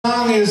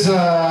is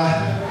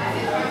about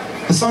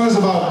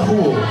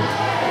pool.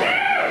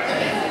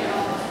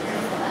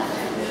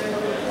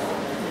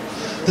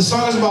 The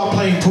song is about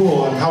playing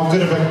pool and how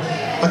good of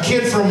a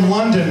kid from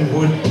London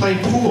would play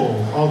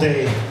pool all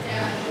day,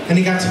 and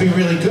he got to be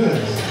really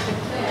good.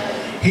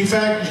 In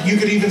fact, you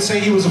could even say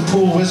he was a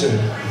pool wizard.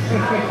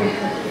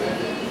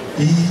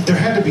 There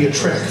had to be a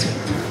trick.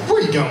 Where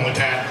are you going with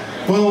that?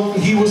 Well,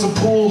 he was a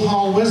pool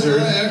hall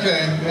wizard.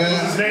 Okay.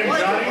 Yeah. His name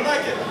Johnny?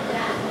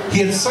 He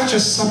had such a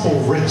supple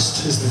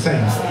wrist, is the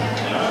thing.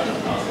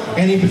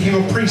 And he became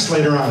a priest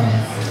later on.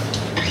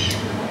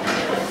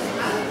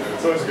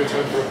 It's always a good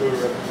time for a food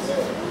reference.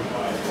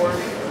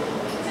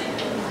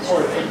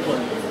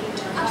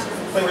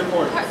 Play the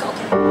chord.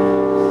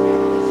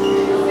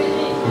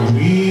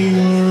 We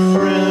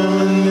were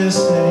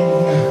reminiscing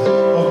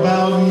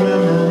about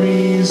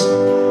memories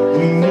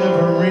we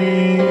never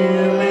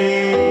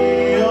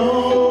really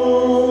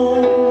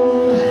owned.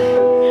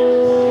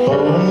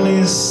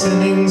 Only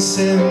sinning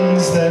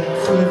sins that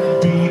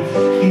could be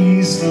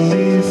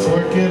easily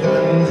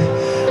forgiven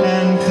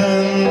and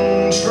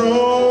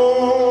controlled.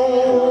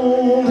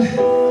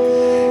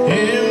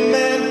 In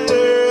that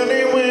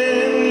dirty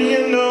wind,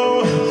 you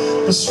know,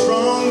 the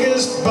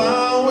strongest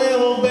bow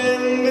will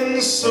bend,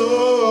 and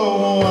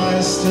so I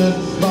stood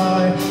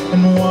by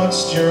and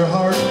watched your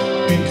heart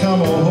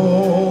become a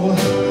hole,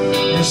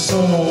 your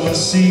soul a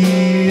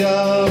sea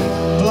of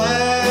black,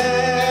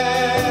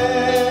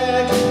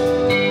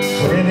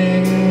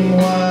 grinning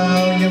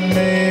while you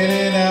made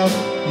it out,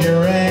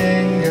 your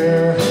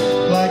anger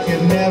like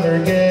you'd never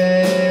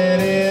get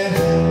it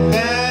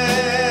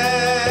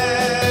back.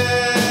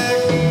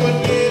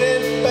 But get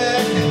it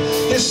back,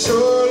 you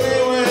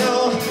surely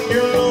will.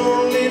 Your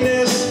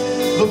loneliness,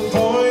 the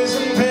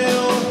poison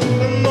pill,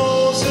 and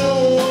those who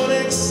won't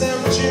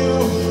accept you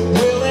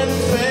will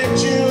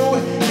infect you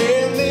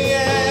in the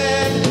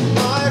end,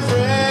 my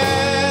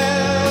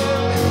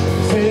friend.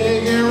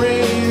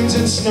 Figurines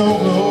and snow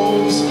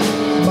globes,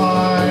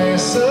 my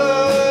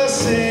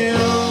Cecile,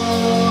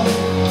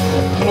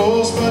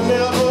 close but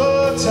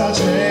never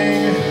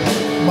touching,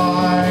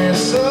 my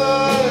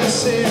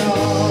Cecile,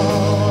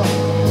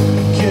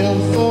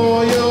 killed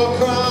for your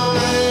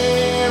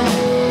crime,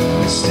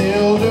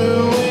 still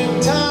doing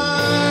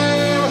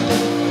time.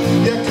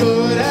 You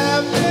could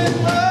have been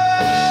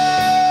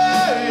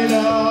right,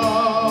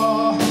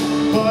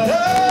 but I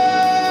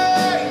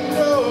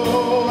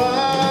know I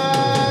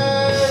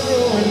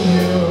ruined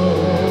you.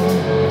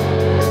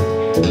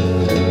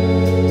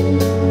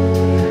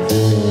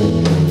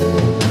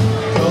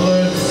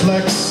 Colored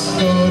flecks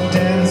go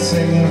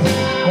dancing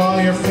while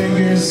your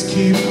fingers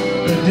keep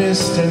the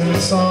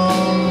distance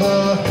on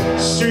the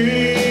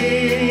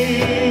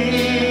street,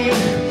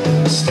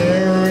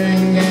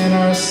 staring in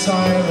our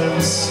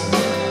silence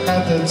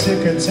at the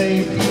ticker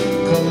tape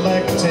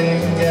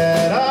collecting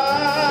at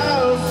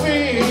our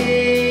feet.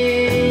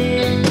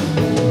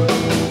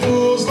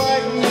 Fools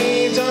like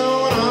me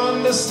don't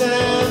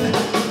understand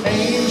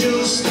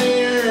angels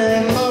sneer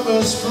and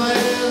lovers'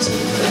 plans,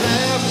 and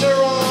after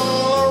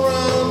all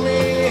around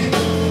me,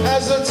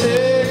 as the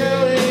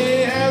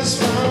tyranny has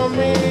found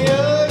me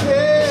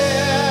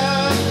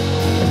again.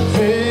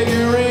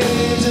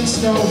 Figurines and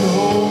snow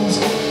globes,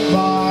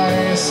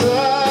 my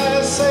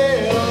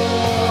Cecile,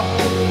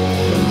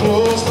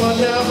 close but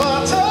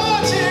never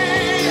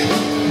touching,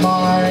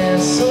 my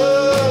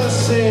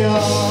Cecile,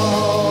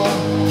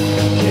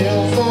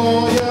 killed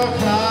for your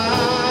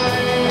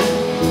crime,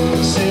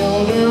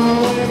 still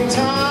doing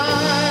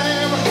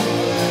time.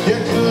 You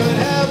could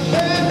have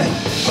been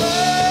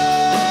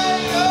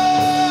better,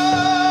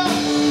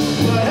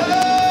 but I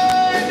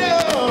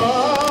know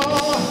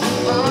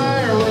I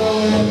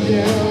ruined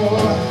you.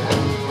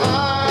 I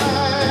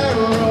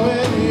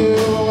ruined you.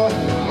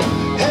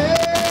 Hey,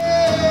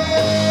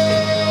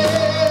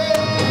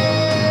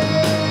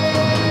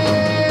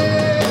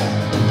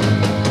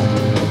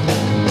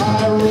 I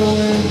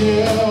ruined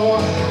you.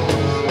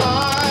 I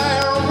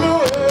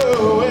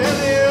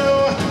ruined you.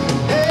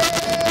 Hey,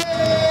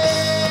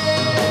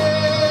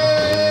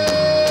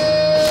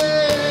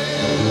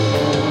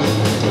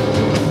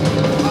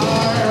 I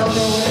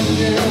ruined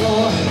you.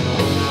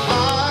 I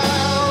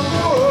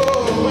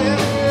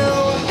ruined you.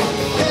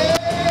 Hey,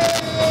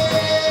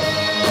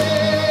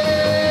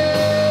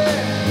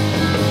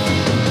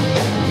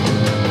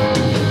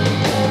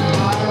 I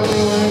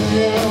ruined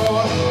you.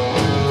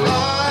 I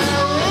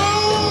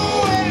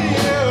ruined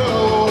you.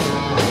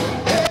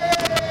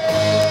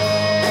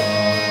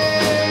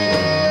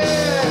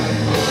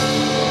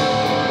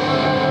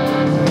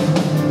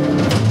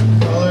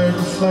 Colored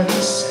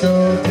flecks go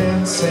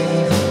dancing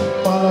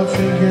while our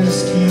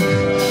fingers keep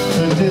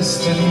the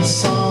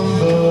distance on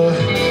the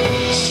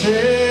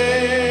street.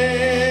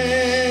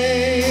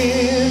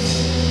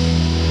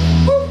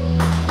 Woo!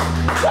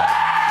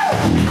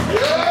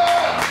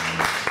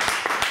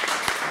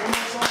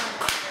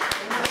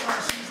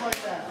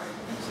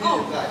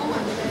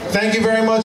 Thank you very much.